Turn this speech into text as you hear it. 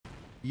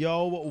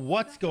Yo,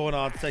 what's going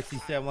on, sexy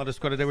Sam? Let us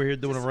go over here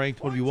doing a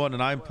ranked 1v1,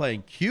 and I'm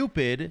playing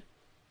Cupid.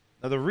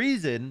 Now, the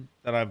reason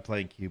that I'm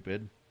playing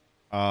Cupid,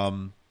 I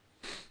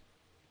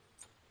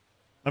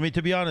mean,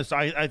 to be honest,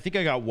 I think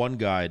I got one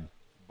guide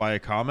by a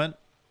comment,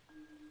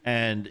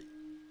 and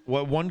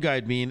what one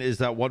guide mean is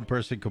that one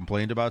person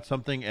complained about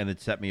something and it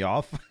set me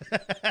off.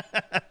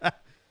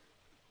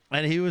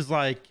 And he was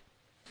like,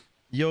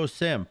 yo,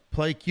 Sam,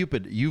 play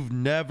Cupid. You've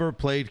never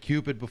played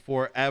Cupid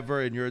before,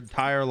 ever, in your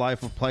entire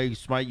life of playing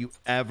Smite, you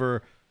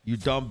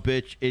dumb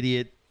bitch,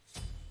 idiot.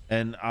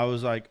 And I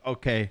was like,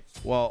 okay,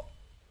 well,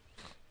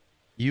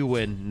 you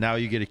win. Now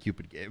you get a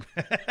Cupid game.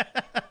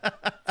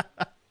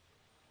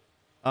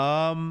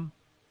 I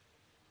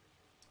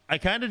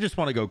kind of just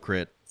want to go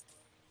crit.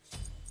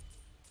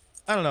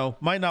 I don't know.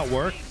 Might not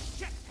work.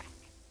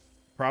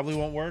 Probably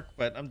won't work,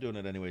 but I'm doing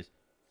it anyways.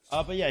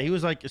 But yeah, he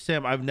was like,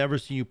 Sam, I've never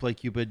seen you play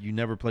Cupid. You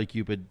never play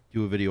Cupid.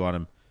 Do a video on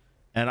him.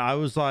 And I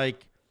was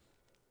like,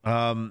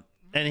 and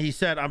he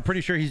said, I'm pretty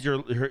sure he's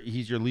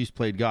your least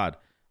played god.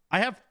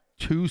 I have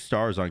 2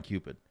 stars on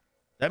Cupid.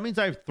 That means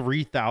I have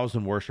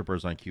 3,000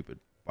 worshipers on Cupid,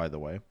 by the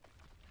way.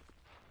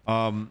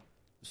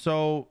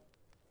 So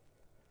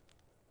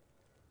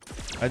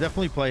I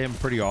definitely play him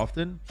pretty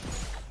often.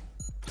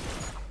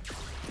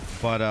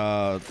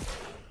 But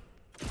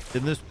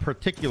in this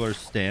particular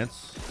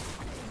stance,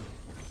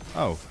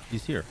 oh,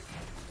 he's here.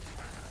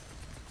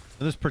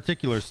 In this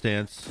particular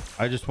stance,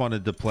 I just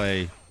wanted to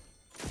play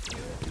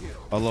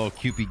a little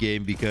Cupid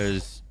game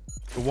because,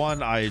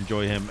 1, I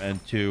enjoy him,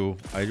 and 2,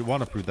 I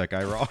want to prove that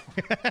guy wrong.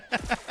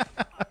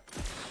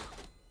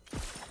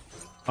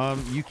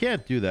 You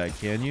can't do that,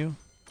 can you?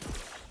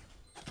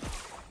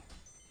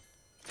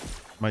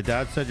 My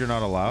dad said you're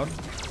not allowed.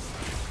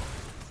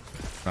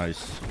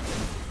 Nice.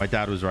 My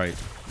dad was right.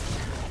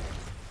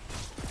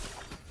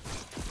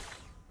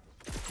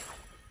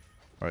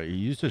 All right, you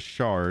used a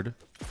shard,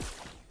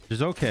 which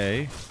is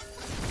okay.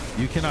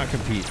 You cannot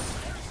compete.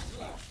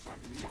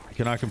 You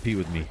cannot compete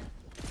with me.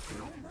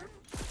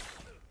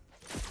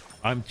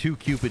 I'm too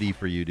Cupid-y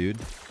for you, dude.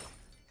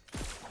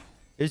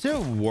 Is it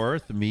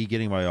worth me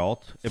getting my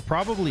ult? It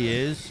probably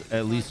is,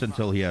 at least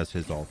until he has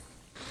his ult.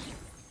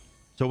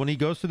 So when he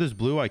goes to this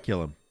blue, I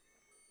kill him.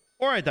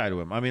 Or I die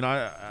to him. I mean,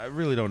 I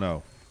really don't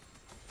know.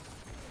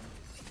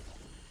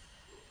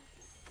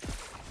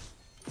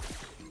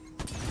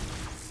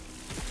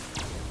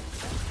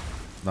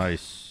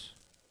 Nice.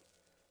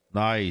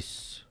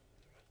 Nice.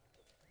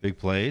 Big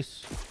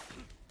place.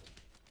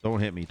 Don't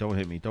hit me. Don't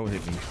hit me. Don't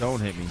hit me. Don't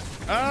hit me.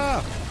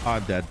 Ah!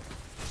 I'm dead.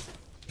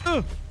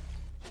 Ugh.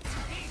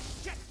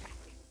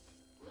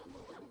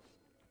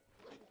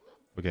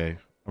 Okay.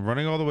 I'm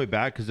running all the way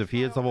back because if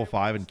he hits level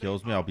 5 and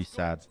kills me, I'll be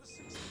sad.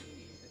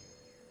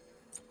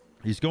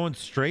 He's going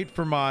straight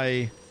for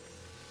my...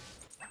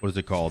 What is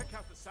it called?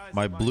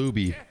 My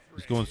bluebee.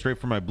 He's going straight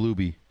for my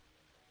bluebee.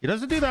 He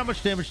doesn't do that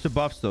much damage to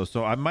buffs, though,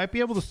 so I might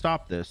be able to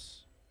stop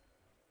this.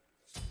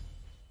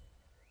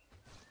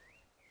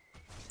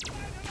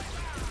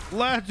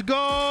 Let's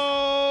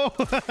go!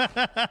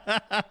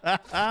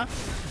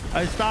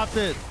 I stopped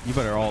it. You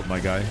better ult, my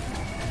guy.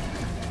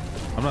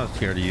 I'm not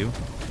scared of you.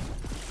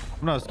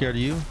 I'm not scared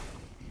of you.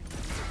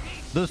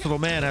 This little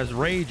man has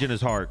rage in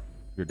his heart.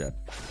 You're dead.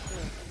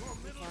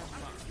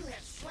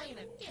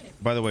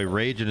 By the way,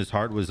 rage in his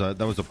heart was that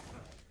was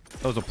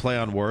a play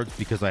on words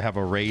because I have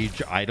a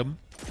rage item.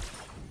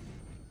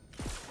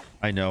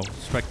 I know.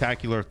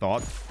 Spectacular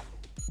thought.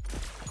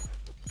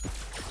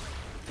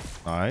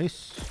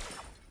 Nice.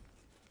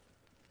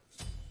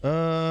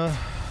 Oh,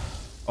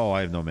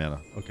 I have no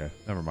mana. Okay,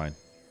 never mind.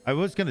 I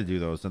was gonna do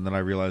those, and then I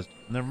realized,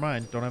 never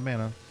mind. Don't have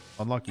mana.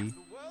 Unlucky.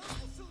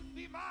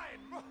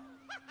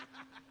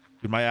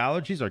 Dude, my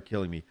allergies are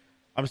killing me.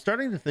 I'm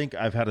starting to think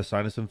I've had a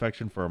sinus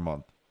infection for a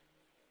month.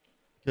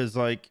 Because,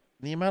 like,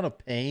 the amount of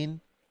pain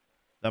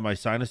that my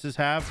sinuses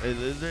have,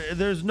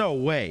 there's no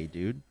way,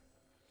 dude.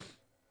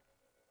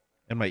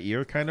 And my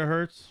ear kind of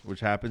hurts, which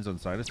happens on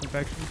sinus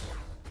infections.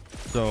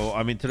 So,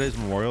 I mean, today's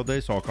Memorial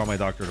Day, so I'll call my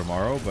doctor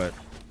tomorrow, but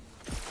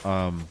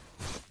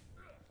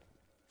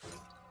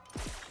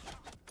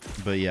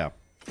yeah.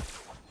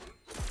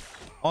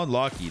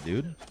 Unlucky,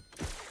 dude.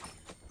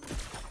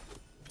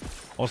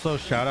 Also,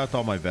 shout out to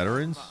all my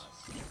veterans.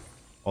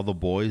 All the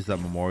boys that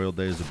Memorial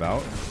Day is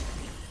about.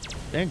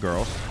 And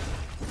girls.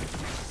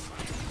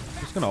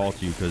 I'm just gonna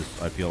ult you because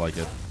I feel like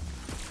it.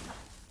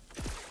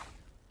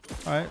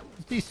 Alright.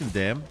 Decent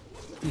damn.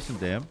 Decent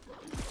damn.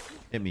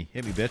 Hit me,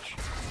 bitch.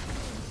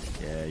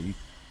 Yeah, you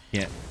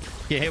can't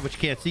hit what you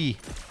can't see.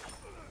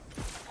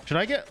 Should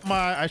I get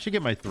my... I should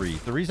get my 3.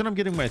 The reason I'm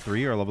getting my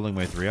 3 or leveling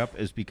my 3 up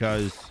is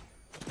because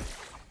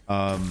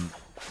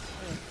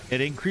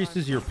it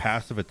increases your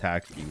passive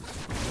attack speed.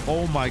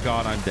 Oh my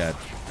god, I'm dead.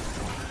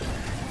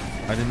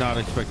 I did not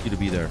expect you to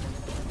be there.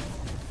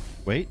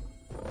 Wait.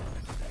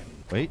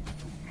 Wait.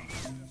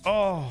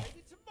 Oh.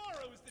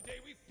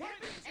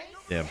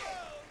 Damn.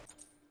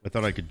 I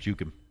thought I could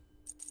juke him.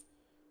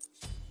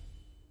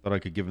 Thought I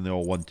could give him the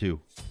old 1-2.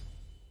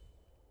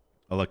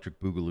 Electric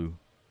Boogaloo.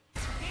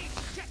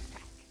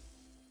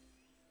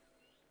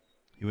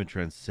 Human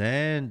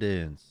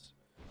transcendence.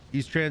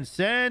 He's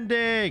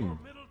transcending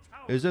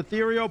his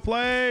ethereal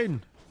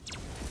plane.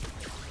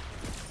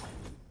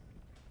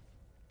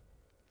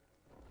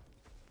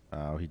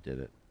 Oh, he did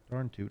it.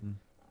 Darn tootin'.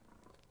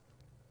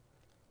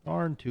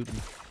 Darn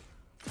tootin'.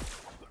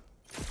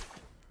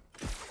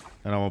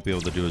 And I won't be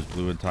able to do his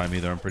blue in time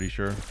either, I'm pretty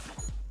sure.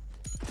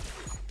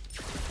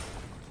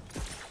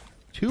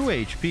 2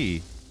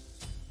 HP?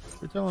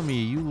 You're telling me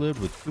you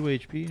lived with 2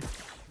 HP?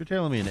 You're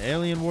telling me an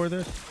alien wore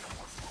this?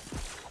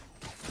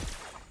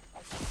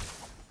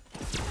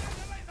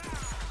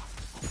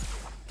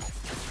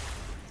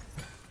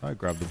 Alright,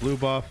 grab the blue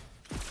buff.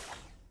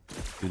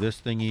 Do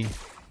this thingy.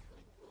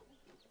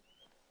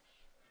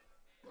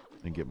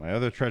 And get my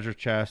other treasure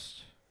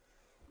chest.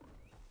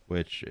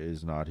 Which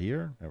is not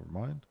here. Never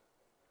mind.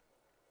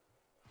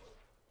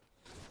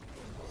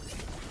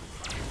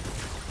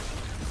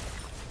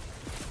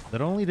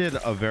 That only did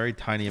a very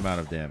tiny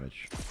amount of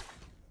damage.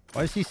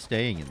 Why is he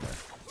staying in there?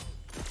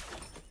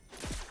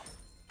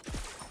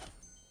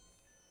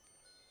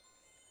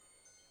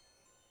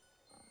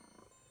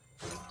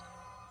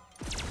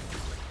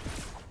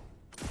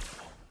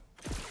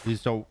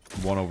 Please don't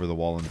run over the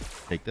wall and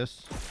take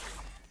this.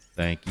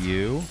 Thank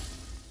you.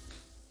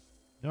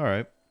 All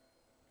right.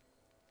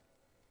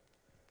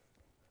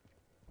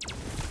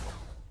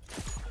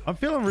 I'm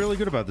feeling really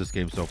good about this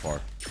game so far.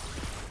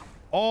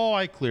 Oh,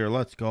 I clear.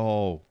 Let's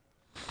go.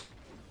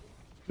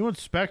 Doing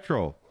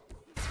Spectral.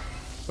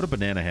 What a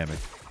banana hammock.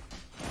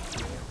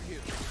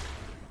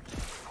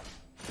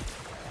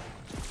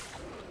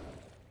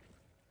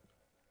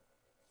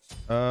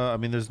 I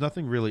mean, there's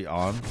nothing really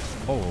on.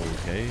 Oh,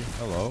 okay.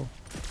 Hello.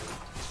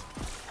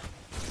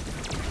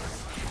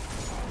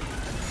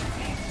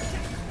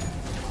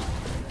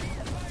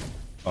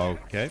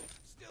 Okay.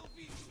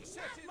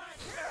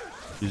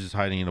 He's just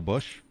hiding in a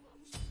bush.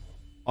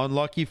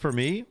 Unlucky for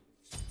me.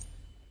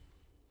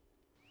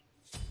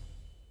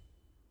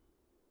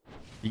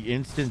 The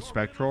instant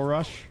spectral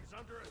rush.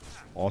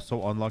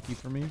 Also unlucky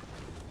for me.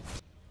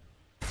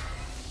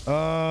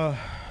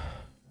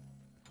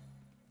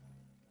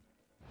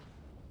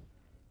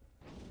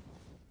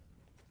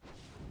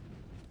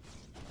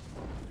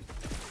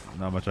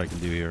 Not much I can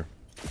do here.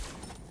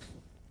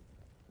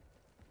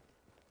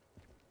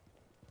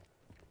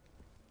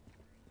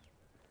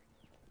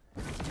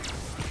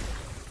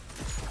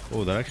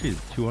 Oh, that actually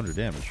is 200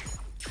 damage.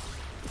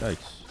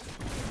 Yikes.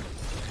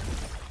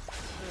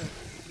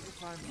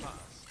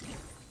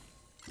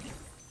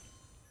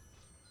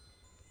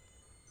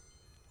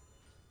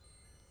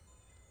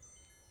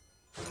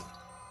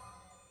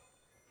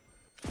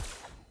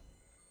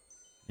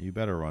 You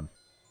better run.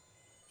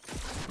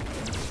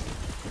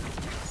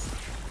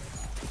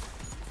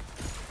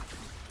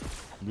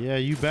 Yeah,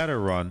 you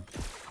better run.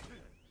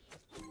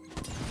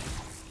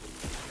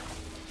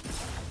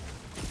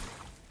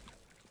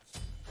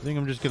 You think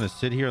I'm just gonna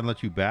sit here and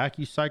let you back,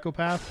 you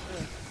psychopath?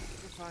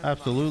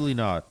 Absolutely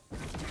not.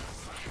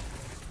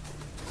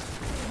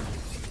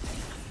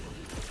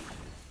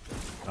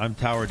 I'm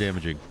tower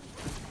damaging.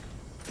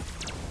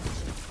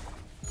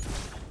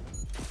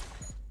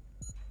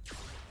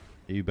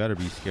 You better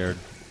be scared.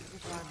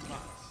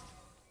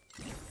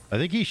 I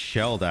think he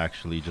shelled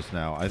actually just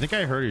now. I think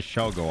I heard his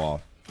shell go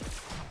off.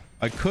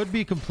 I could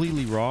be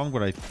completely wrong,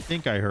 but I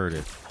think I heard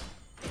it.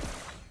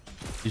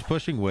 He's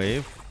pushing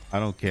wave. I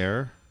don't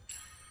care.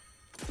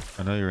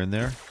 I know you're in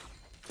there.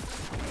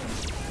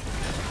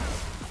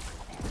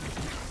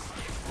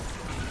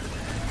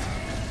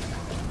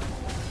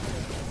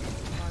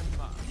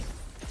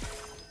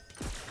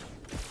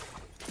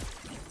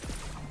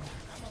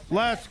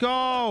 Let's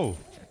go.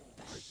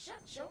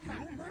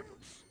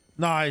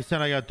 Nice,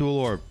 and I got dual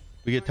orb.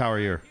 We get tower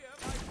here.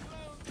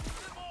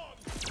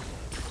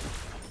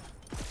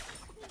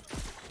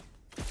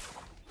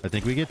 I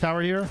think we get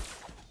tower here.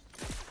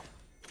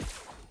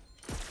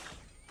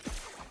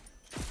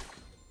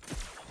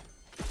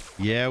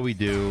 Yeah, we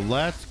do.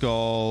 Let's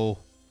go.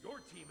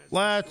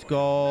 Let's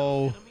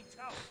go.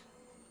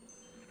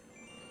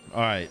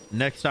 All right,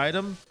 next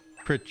item,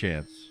 crit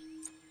chance.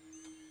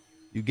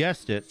 You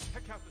guessed it.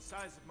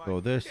 Go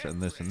this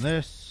and this and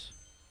this.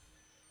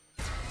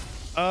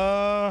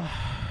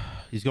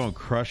 He's going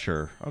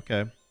Crusher.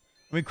 Okay.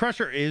 I mean,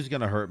 Crusher is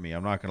going to hurt me.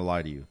 I'm not going to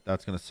lie to you.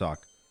 That's going to suck.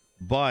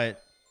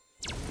 But,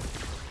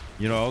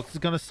 you know what else is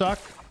going to suck?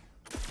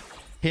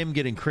 Him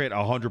getting crit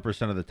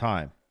 100% of the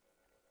time.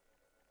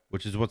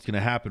 Which is what's going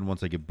to happen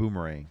once I get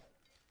Boomerang.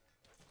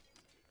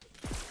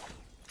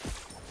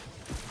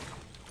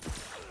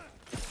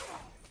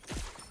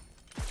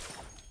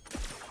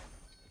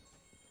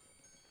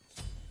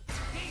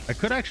 I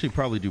could actually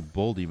probably do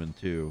Bull Demon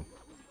too.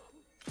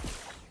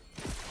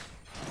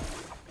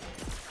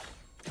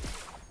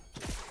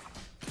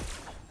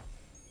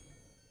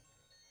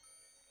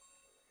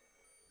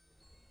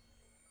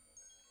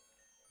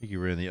 I think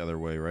you ran the other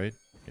way, right?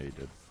 Yeah, you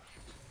did.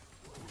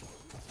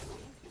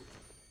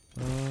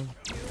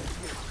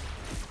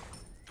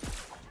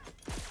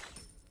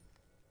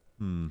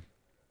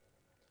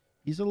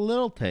 He's a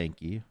little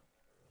tanky.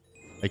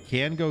 I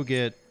can go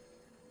get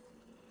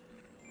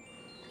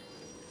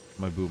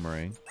my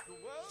boomerang.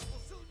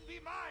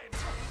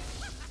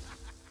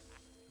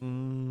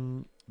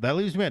 That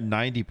leaves me at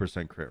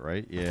 90% crit,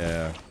 right?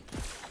 Yeah.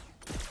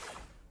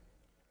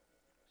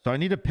 So I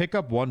need to pick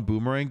up one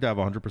boomerang to have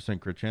 100%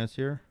 crit chance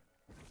here.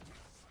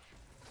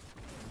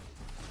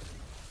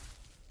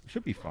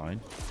 Should be fine,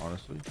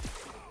 honestly.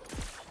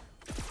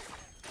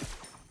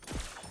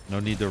 No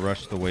need to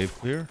rush the wave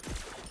clear.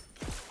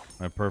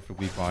 I'm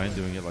perfectly fine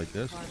doing it like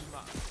this.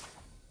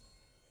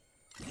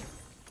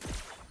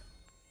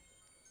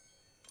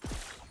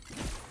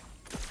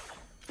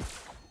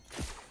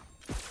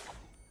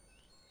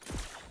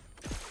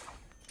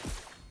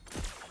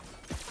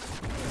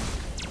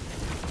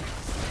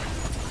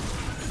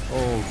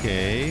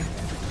 Okay.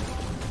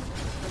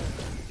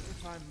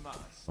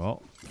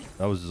 Well,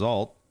 that was his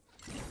ult.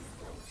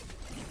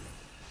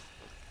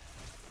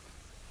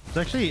 It's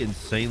actually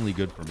insanely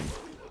good for me.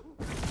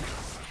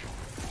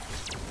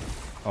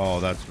 Oh,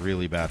 that's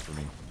really bad for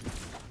me.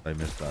 I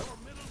missed that.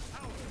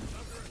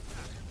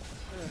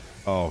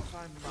 Oh.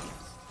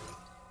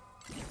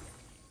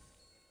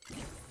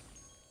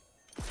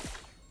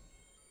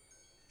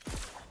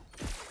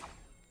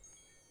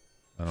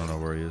 I don't know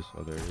where he is.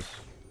 Oh, there he is.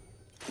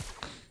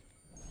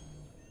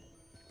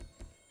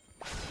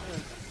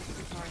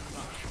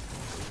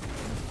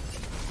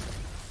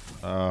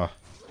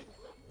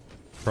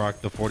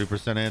 Proc the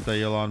 40%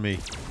 anti-heal on me.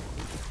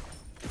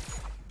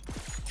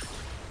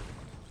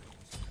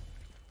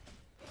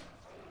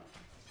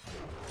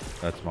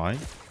 That's mine.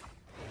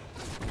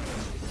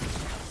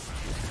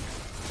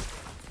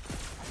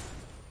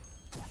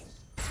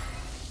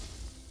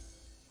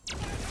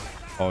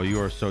 Oh, you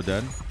are so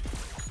dead.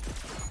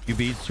 You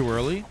beat too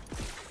early.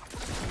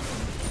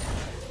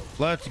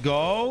 Let's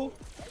go.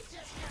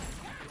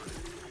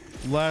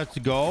 Let's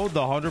go.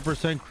 The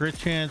 100% crit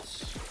chance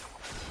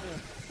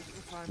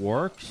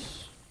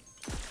works.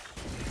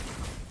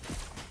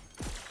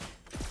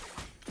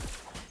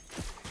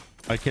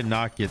 I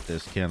cannot get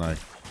this, can I?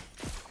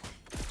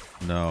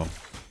 No.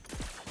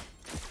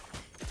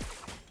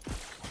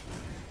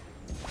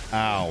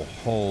 Ow.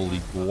 Holy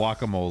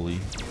guacamole.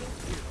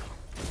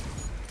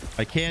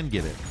 I can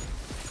get it.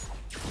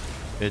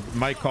 It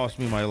might cost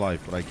me my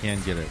life, but I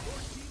can get it.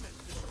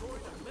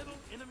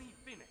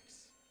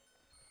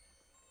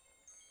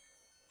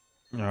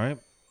 All right.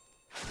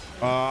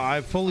 I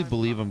fully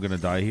believe I'm going to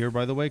die here,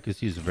 by the way, because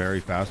he's very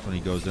fast when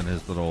he goes in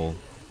his little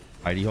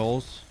hidey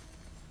holes.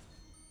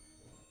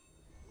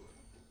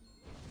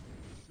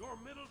 Your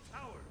middle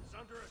tower is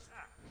under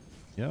attack.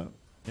 Yeah.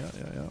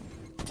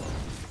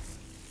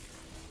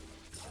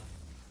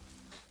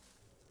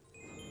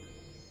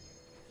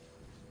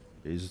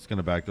 He's just going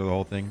to backdoor the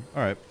whole thing.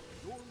 All right.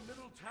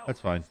 That's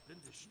fine.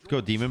 Let's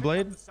go Demon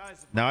Blade.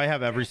 Now I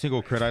have every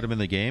single crit item in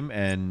the game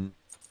and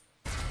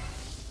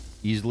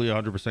easily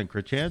 100%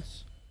 crit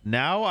chance.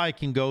 Now I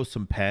can go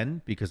some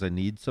pen because I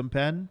need some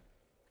pen.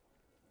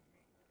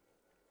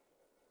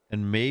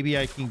 And maybe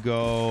I can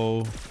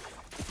go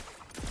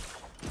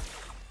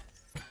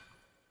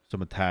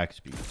some attack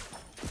speed.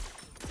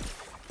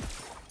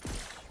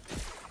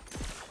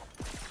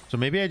 So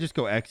maybe I just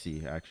go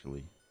Xe,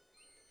 actually.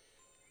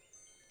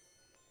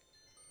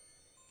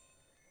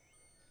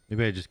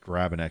 Maybe I just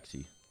grab an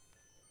Xe.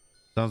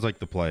 Sounds like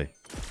the play.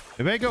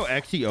 Maybe I go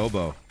Xe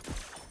Oboe.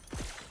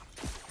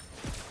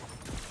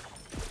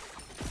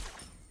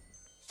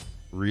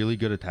 Really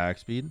good attack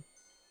speed.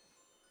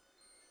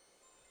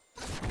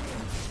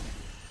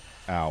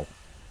 Ow.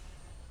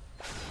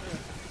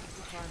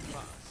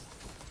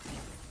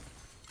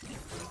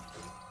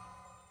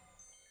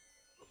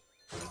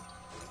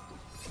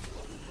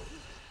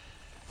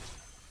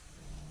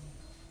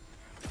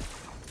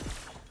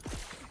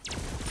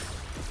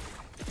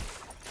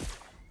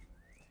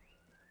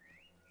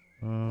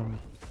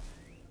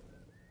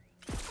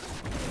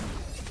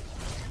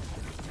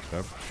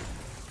 Okay.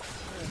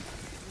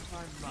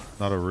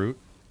 Not a root.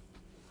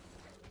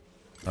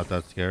 Not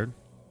that scared.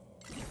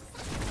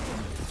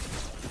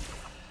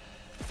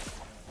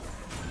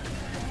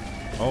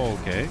 Oh,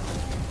 okay.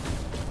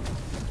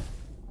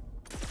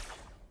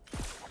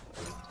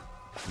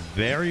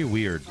 Very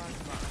weird.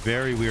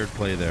 Very weird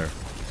play there.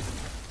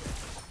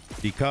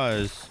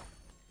 Because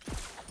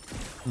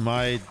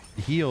my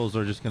heals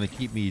are just going to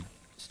keep me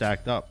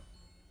stacked up.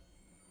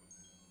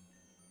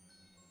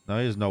 Now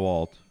he has no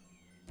ult.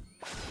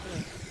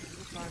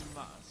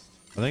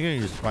 I think I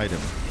can just fight him.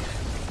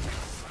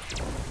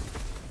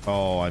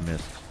 Oh, I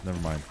missed. Never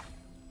mind.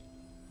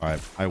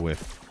 Alright, I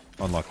whiffed.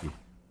 Unlucky.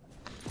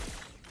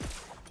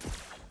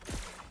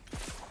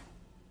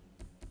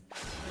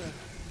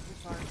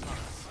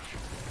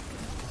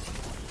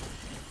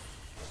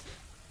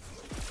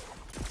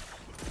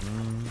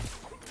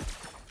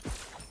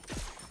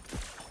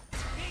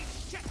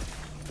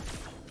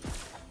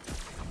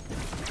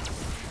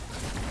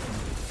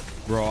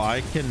 Bro,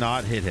 I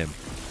cannot hit him.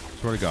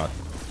 Swear to God.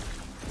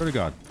 Swear to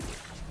God.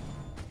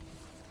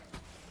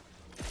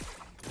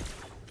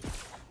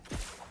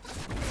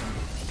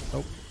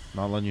 Nope.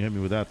 Not letting you hit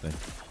me with that thing.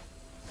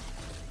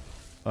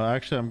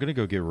 Actually, I'm going to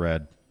go get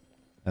red.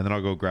 And then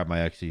I'll go grab my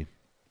Xe.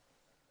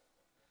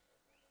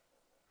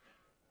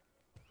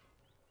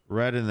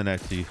 Red in the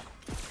next Eve.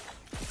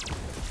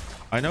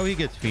 I know he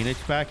gets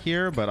Phoenix back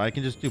here, but I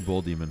can just do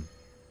Bull Demon.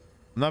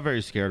 I'm not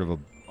very scared of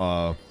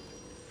a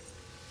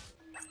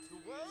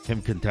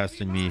him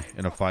contesting me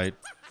in a fight.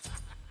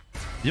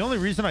 The only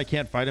reason I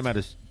can't fight him at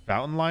his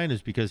fountain line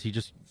is because he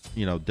just,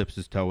 you know, dips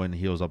his toe in,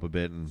 heals up a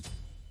bit, and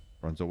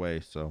runs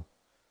away. So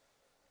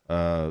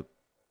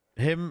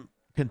him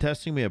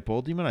contesting me at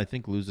Bull Demon, I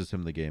think, loses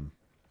him the game.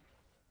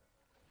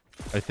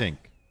 I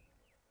think.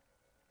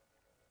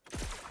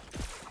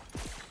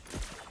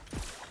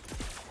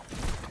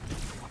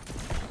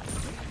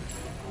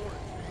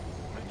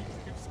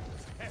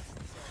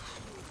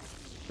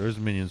 There's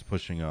minions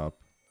pushing up,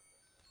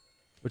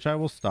 which I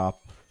will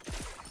stop.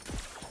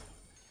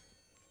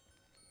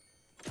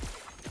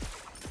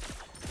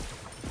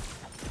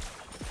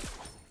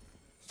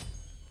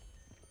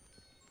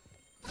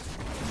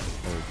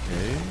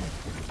 Okay.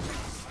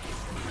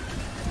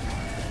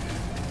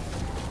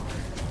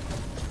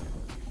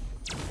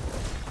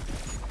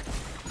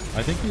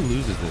 I think he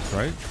loses this,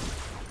 right?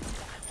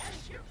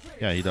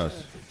 Yeah, he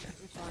does.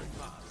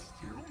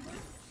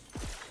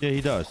 Yeah, he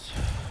does.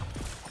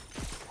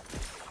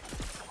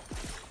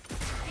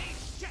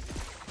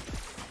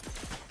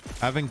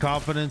 Having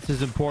confidence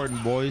is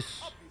important,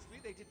 boys.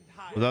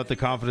 Without the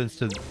confidence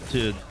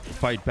to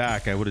fight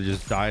back, I would have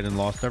just died and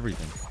lost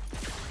everything.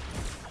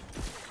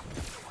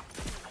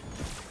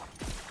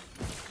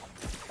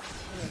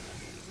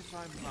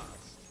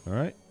 All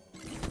right.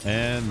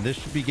 And this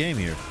should be game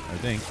here, I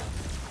think.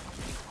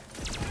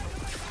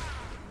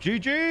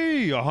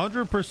 GG!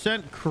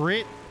 100%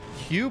 crit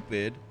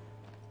Cupid.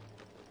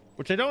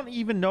 Which I don't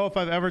even know if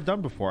I've ever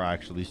done before,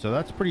 actually. So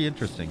that's pretty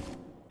interesting.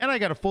 And I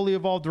got a fully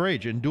evolved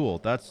rage in Duel.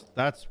 That's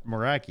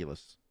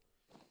miraculous.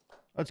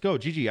 Let's go.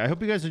 GG. I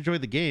hope you guys enjoyed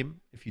the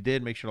game. If you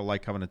did, make sure to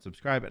like, comment, and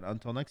subscribe. And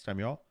until next time,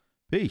 y'all.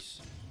 Peace.